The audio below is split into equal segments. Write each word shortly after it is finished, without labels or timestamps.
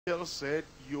angel said,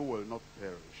 you will not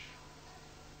perish.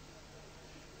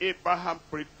 Abraham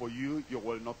prayed for you, you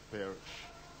will not perish.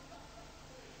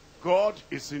 God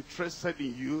is interested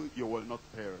in you, you will not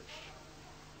perish.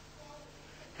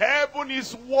 Heaven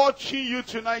is watching you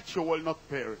tonight, you will not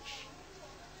perish.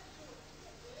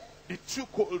 They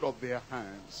took hold of their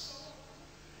hands.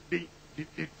 They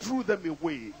threw them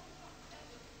away.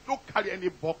 Don't carry any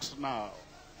box now.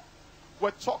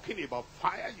 We're talking about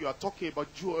fire, you are talking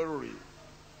about jewelry.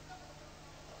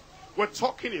 We're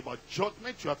talking about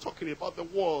judgment, you are talking about the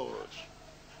world.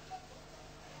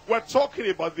 We're talking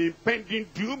about the impending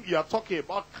doom, you are talking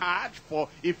about cards for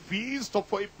a feast or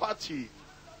for a party.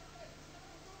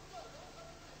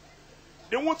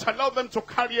 They won't allow them to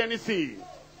carry anything.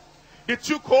 They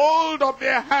took hold of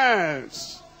their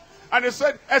hands and they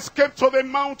said, escape to the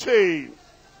mountain.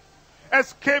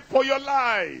 Escape for your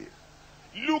life.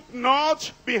 Look not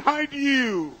behind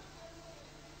you.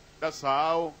 That's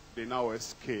how they now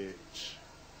escaped.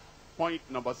 Point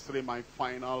number 3, my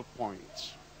final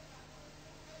point.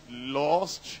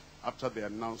 Lost after the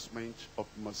announcement of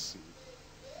mercy.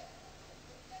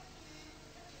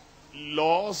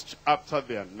 Lost after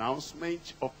the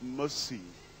announcement of mercy.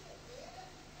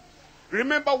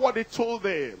 Remember what they told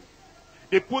them.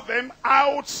 They put them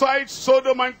outside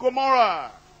Sodom and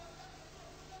Gomorrah.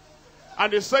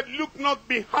 And they said, look not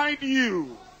behind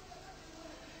you.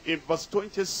 In verse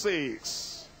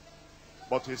 26,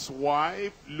 but his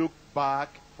wife looked back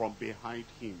from behind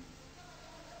him.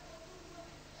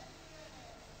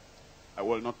 I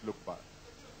will not look back.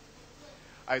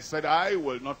 I said, I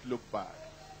will not look back.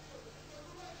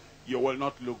 You will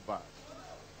not look back.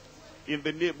 In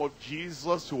the name of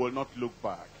Jesus, you will not look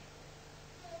back.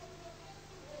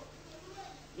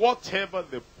 Whatever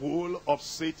the pull of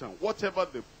Satan, whatever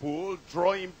the pull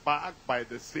drawing back by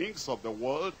the things of the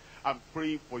world, I'm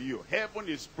praying for you. Heaven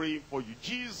is praying for you.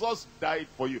 Jesus died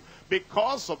for you.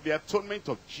 Because of the atonement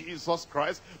of Jesus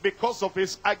Christ, because of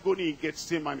his agony in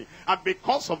Gethsemane, and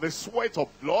because of the sweat of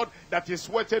blood that is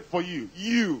sweated for you,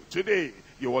 you, today,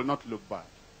 you will not look back.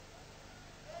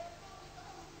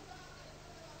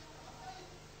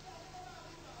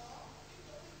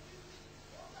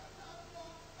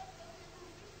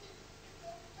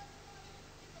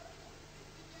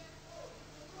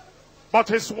 But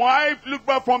his wife looked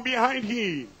back from behind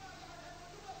him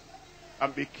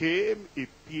and became a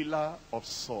pillar of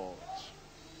salt.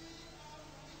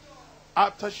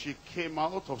 After she came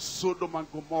out of Sodom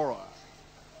and Gomorrah,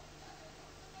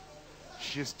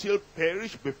 she still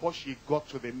perished before she got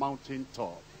to the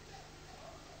mountaintop.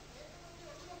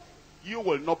 You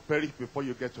will not perish before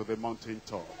you get to the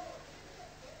mountaintop.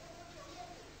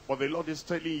 But the Lord is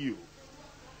telling you,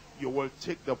 you will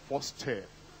take the first step.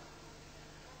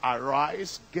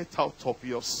 Arise, get out of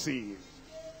your sin.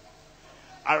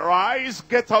 Arise,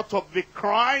 get out of the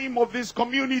crime of this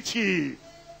community.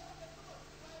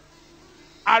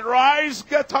 Arise,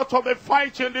 get out of the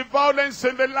fight and the violence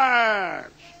in the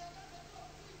land.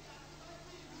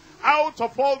 Out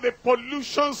of all the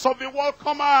pollutions of the world,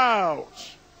 come out.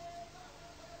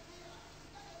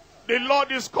 The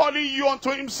Lord is calling you unto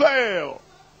himself.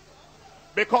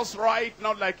 Because right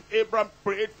now, like Abraham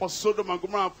prayed for Sodom and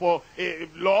Gomorrah for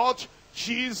Lord,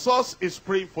 Jesus is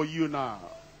praying for you now.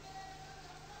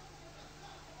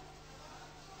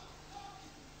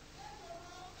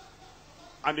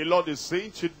 And the Lord is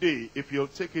saying today, if you'll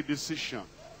take a decision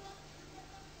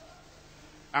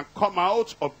and come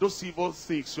out of those evil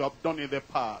things you have done in the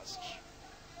past,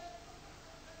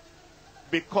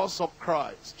 because of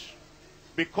Christ,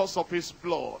 because of his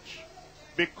blood,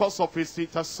 because of his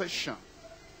intercession,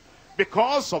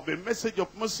 because of the message of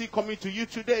mercy coming to you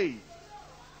today,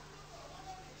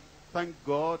 thank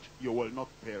God you will not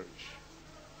perish.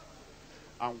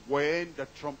 And when the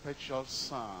trumpet shall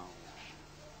sound,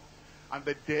 and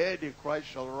the dead in Christ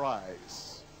shall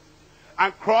rise,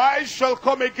 and Christ shall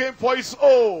come again for his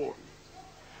own,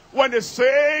 when the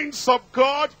saints of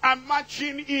God are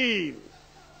marching in,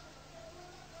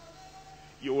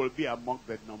 you will be among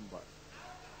the number.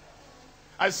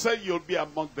 I said you'll be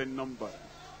among the number.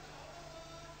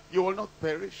 You will not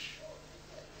perish.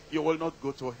 You will not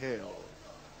go to hell.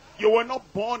 You were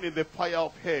not born in the fire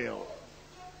of hell.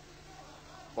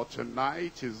 But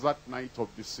tonight is that night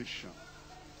of decision.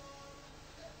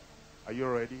 Are you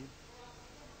ready?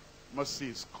 Mercy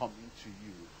is coming to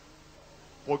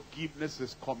you. Forgiveness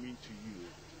is coming to you.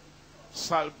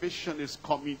 Salvation is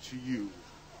coming to you.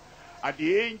 And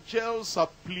the angels are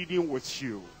pleading with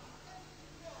you.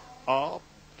 Up,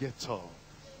 get up.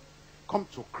 Come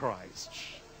to Christ.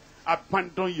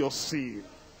 Abandon your sin.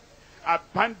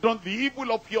 Abandon the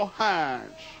evil of your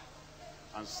hand.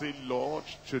 and say, Lord,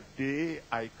 today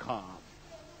I come.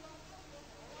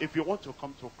 If you want to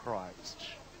come to Christ,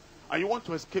 and you want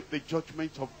to escape the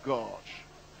judgment of God,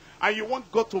 and you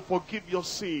want God to forgive your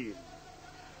sin,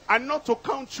 and not to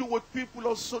count you with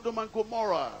people of Sodom and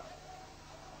Gomorrah,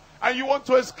 and you want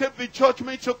to escape the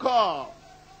judgment to come,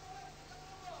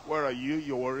 where are you?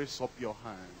 You will raise up your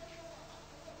hand.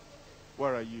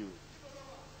 Where are you?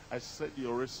 I said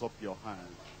you raise up your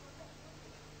hand.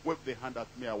 Wave the hand at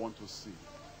me, I want to see.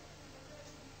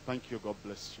 Thank you, God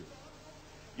bless you.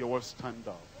 You will stand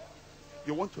up.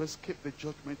 You want to escape the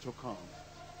judgment to come.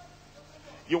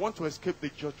 You want to escape the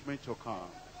judgment to come.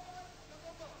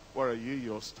 Where are you?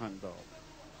 You'll stand up.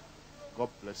 God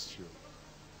bless you.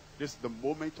 This is the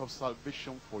moment of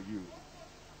salvation for you.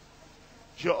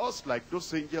 Just like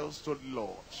those angels told the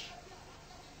Lord,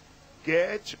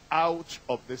 get out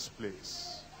of this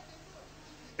place.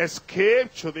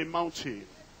 Escape to the mountain.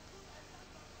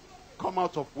 Come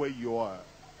out of where you are.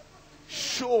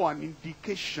 Show an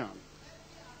indication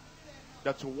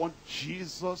that you want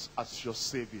Jesus as your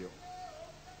Savior.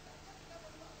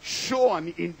 Show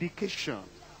an indication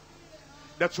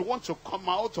that you want to come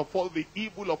out of all the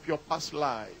evil of your past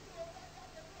life.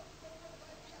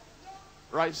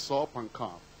 Rise up and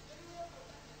come.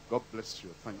 God bless you.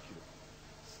 Thank you.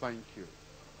 Thank you.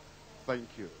 Thank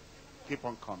you. Keep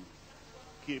on coming.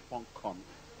 Keep on coming.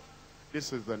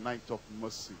 This is the night of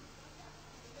mercy.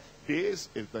 This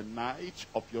is the night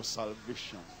of your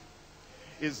salvation.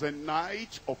 It's the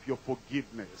night of your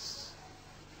forgiveness.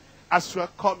 As you are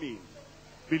coming,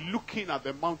 be looking at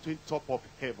the mountaintop of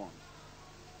heaven.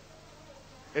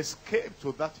 Escape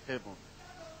to that heaven,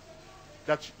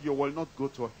 that you will not go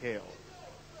to hell.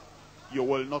 You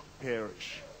will not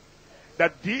perish.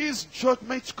 That these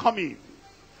judgments coming,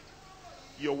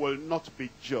 you will not be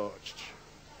judged.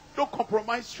 Don't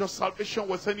compromise your salvation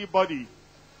with anybody.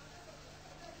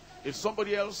 If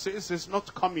somebody else says it's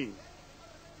not coming,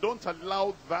 don't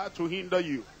allow that to hinder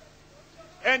you.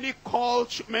 Any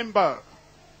cult member,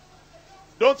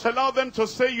 don't allow them to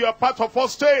say you are part of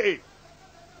us. Stay.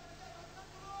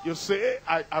 You say,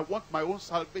 I want my own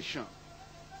salvation.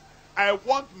 I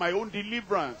want my own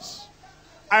deliverance.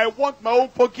 I want my own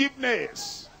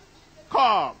forgiveness.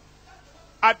 Come.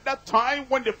 At that time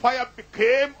when the fire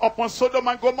came upon Sodom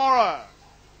and Gomorrah,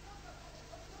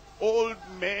 old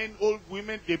men, old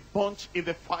women, they burnt in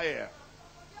the fire.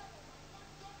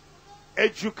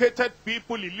 Educated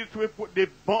people, illiterate people, they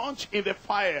burnt in the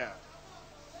fire.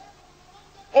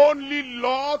 Only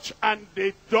Lot and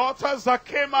the daughters that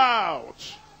came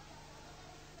out.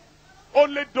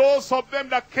 Only those of them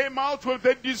that came out with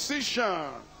a decision.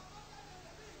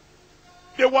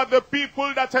 They were the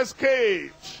people that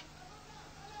escaped.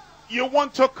 You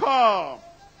want to come.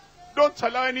 Don't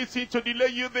allow anything to delay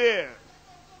you there.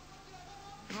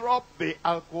 Drop the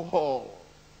alcohol.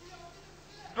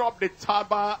 Drop the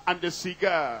tobacco and the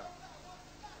cigar.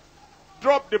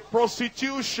 Drop the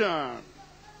prostitution.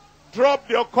 Drop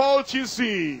the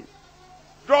occultism.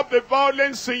 Drop the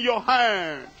violence in your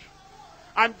hand.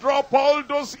 And drop all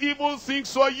those evil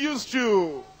things you are used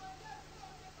to.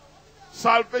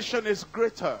 Salvation is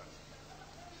greater.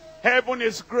 Heaven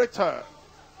is greater.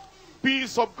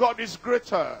 Peace of God is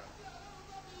greater.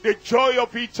 The joy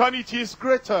of eternity is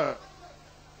greater.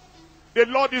 The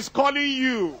Lord is calling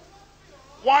you.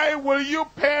 Why will you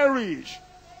perish?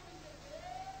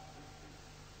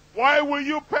 Why will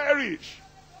you perish?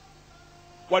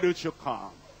 Why don't you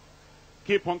come?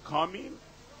 Keep on coming.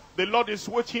 The Lord is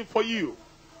waiting for you.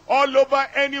 All over,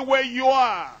 anywhere you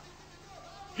are.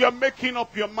 You're making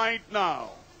up your mind now.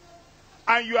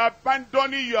 And you are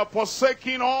abandoning, you are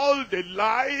forsaking all the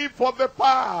life of the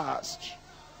past.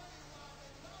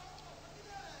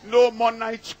 No more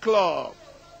night club.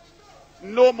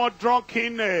 No more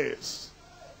drunkenness.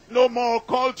 No more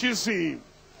occultism.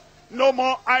 No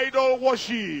more idol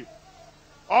worship.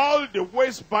 All the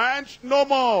waistband, no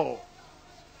more.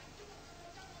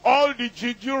 All the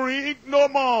jiggering, no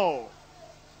more.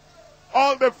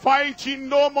 All the fighting,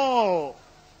 no more.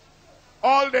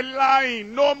 All the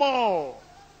lying, no more.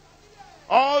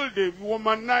 All the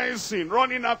womanizing,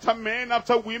 running after men,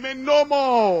 after women, no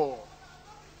more.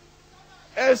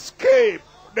 Escape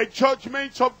the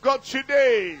judgment of God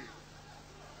today.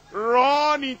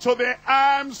 Run into the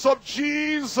arms of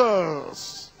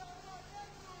Jesus.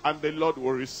 And the Lord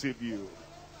will receive you.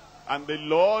 And the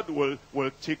Lord will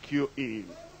take you in.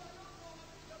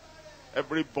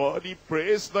 Everybody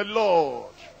praise the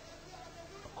Lord.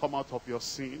 Come out of your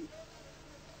sin.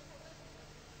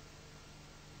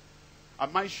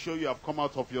 Am I sure you have come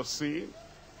out of your sin?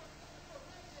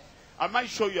 Am I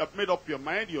sure you have made up your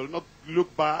mind? You'll not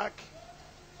look back.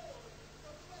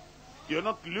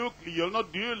 You'll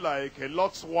not do like a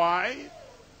Lot's wife.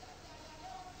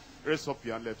 Raise up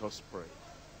your hand, let us pray.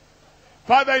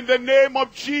 Father, in the name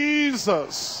of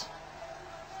Jesus,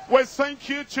 we thank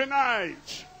you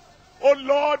tonight. Oh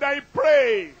Lord, I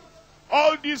pray,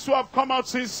 all these who have come out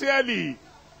sincerely,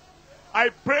 I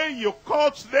pray you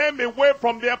cut them away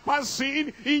from their past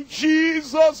sin in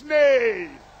Jesus'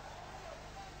 name.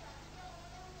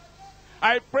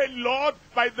 I pray, Lord,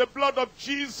 by the blood of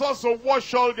Jesus, to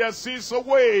wash all their sins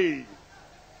away.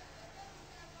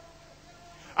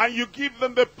 And you give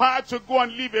them the power to go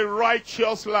and live a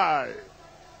righteous life.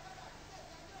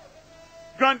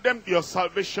 Grant them your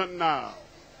salvation now.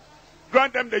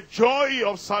 Grant them the joy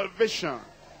of salvation.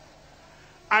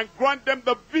 And grant them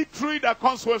the victory that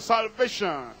comes with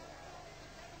salvation.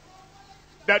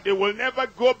 That they will never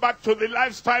go back to the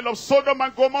lifestyle of Sodom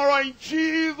and Gomorrah in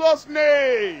Jesus'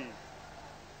 name.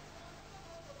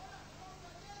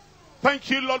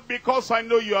 Thank you, Lord, because I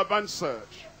know you have answered.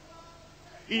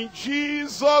 In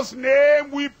Jesus' name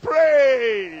we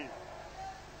pray.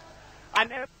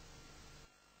 And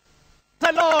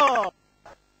the Lord.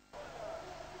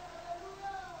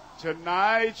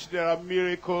 Tonight there are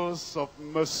miracles of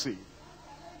mercy.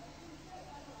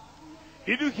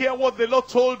 Did you hear what the Lord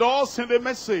told us in the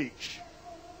message?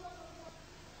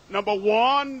 Number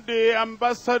one, the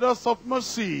ambassadors of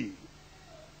mercy.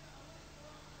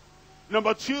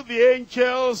 Number two, the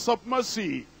angels of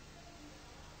mercy.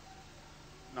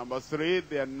 Number three,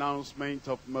 the announcement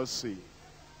of mercy.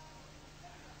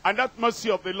 And that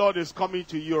mercy of the Lord is coming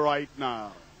to you right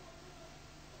now.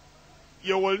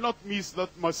 You will not miss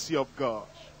that mercy of God.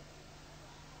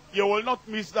 You will not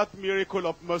miss that miracle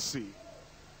of mercy.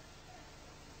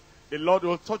 The Lord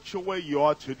will touch you where you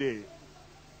are today.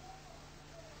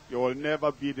 You will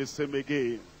never be the same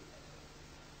again.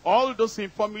 All those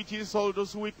infirmities, all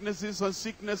those weaknesses and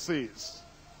sicknesses,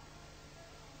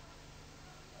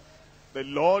 the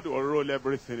Lord will roll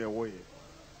everything away.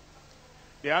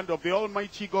 The hand of the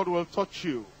Almighty God will touch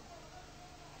you.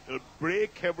 He'll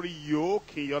break every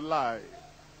yoke in your life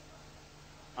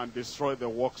and destroy the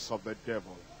works of the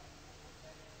devil.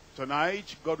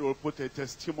 Tonight, God will put a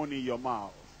testimony in your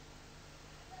mouth.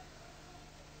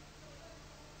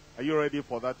 Are you ready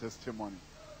for that testimony?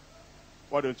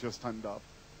 Why don't you stand up?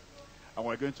 And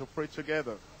we're going to pray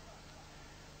together.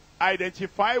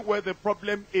 Identify where the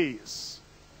problem is.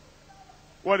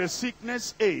 Where the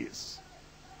sickness is.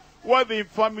 Where the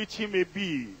infirmity may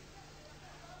be.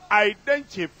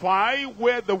 Identify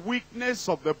where the weakness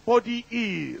of the body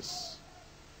is.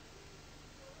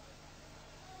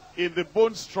 In the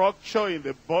bone structure, in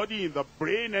the body, in the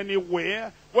brain,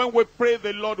 anywhere. When we pray,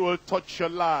 the Lord will touch your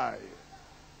life.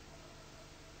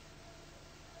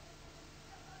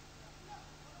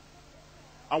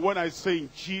 And when I say in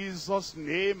Jesus'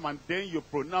 name, and then you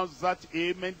pronounce that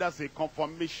amen, that's a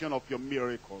confirmation of your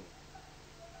miracle.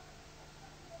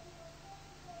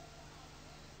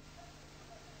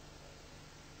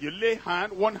 You lay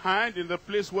one hand in the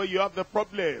place where you have the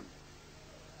problem.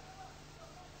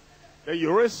 Then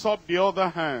you raise up the other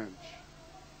hand.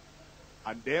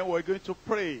 And then we're going to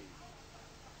pray.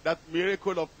 That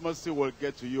miracle of mercy will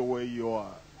get to you where you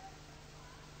are.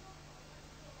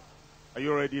 Are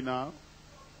you ready now?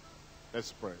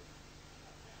 Let's pray.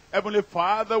 Heavenly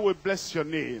Father, we bless your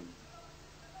name.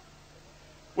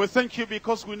 We thank you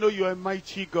because we know you are a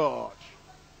mighty God.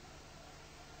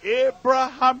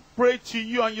 Abraham prayed to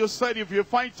you and you said, if you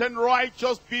find 10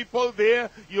 righteous people there,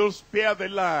 you'll spare the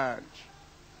land.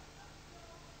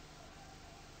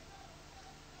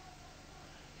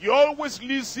 You always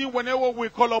listen whenever we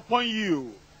call upon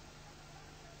you.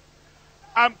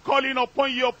 I'm calling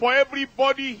upon you for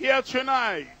everybody here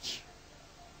tonight.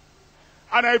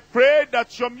 And I pray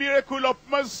that your miracle of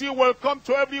mercy will come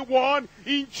to everyone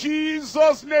in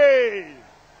Jesus' name.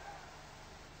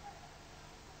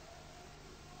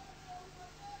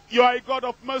 You are a God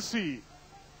of mercy,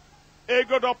 a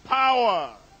God of power,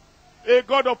 a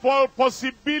God of all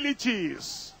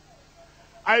possibilities.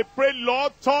 I pray,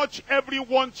 Lord, touch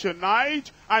everyone tonight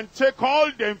and take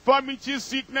all the infirmities,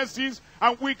 sicknesses,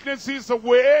 and weaknesses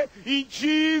away in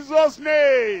Jesus'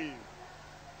 name.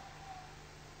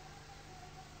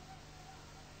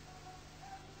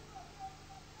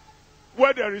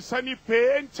 Where there is any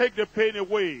pain, take the pain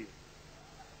away.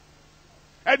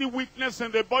 Any weakness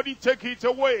in the body, take it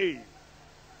away.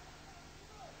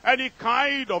 Any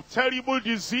kind of terrible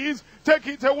disease, take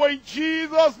it away in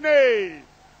Jesus' name.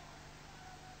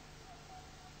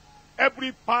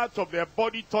 Every part of their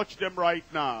body, touch them right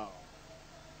now.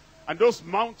 And those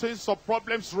mountains of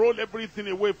problems, roll everything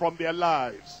away from their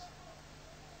lives.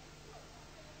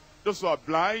 Those who are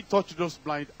blind, touch those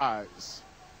blind eyes.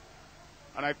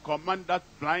 And I command that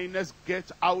blindness,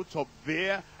 get out of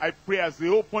there. I pray as they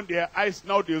open their eyes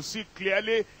now, they'll see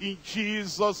clearly in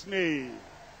Jesus' name.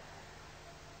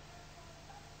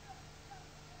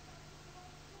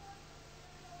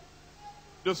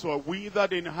 Those who are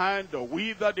withered in hand or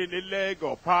withered in the leg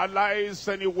or paralyzed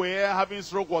anywhere, having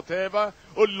stroke, whatever.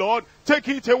 Oh Lord, take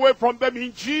it away from them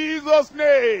in Jesus'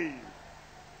 name.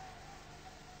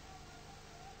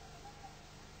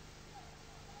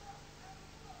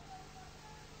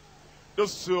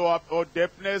 Those who have or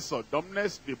deafness or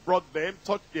dumbness, they brought them,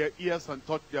 touched their ears and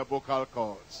touched their vocal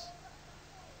cords.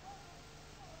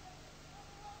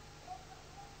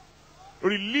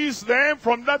 Release them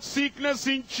from that sickness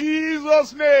in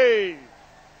Jesus' name.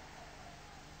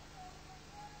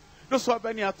 Those who have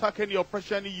any attack, any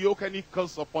oppression, any yoke, any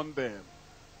curse upon them.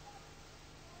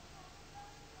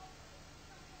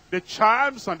 The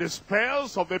charms and the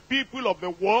spells of the people of the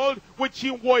world which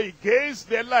in war against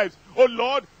their lives. Oh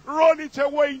Lord, roll it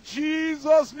away in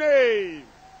Jesus' name.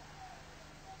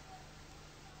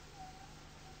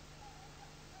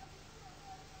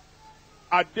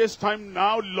 At this time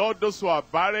now, Lord, those who are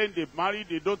barren, they've married,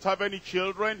 they don't have any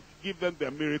children, give them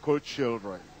their miracle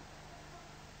children.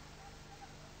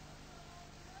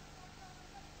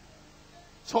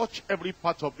 Touch every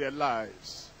part of their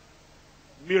lives.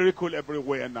 Miracle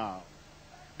everywhere now.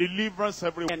 Deliverance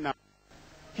everywhere now.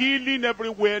 Healing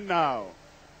everywhere now.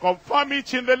 Confirm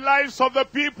it in the lives of the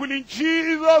people in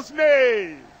Jesus'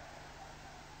 name.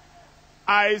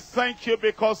 I thank you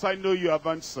because I know you have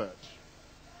answered.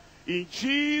 In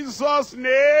Jesus'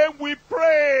 name we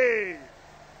pray.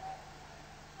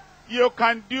 You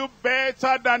can do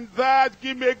better than that.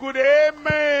 Give me a good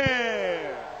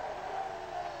amen.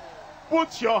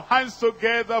 Put your hands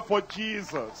together for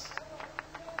Jesus.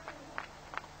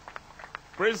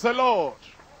 Praise the Lord.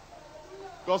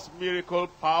 God's miracle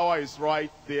power is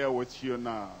right there with you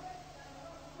now.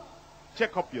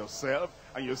 Check up yourself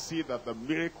and you see that the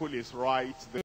miracle is right there.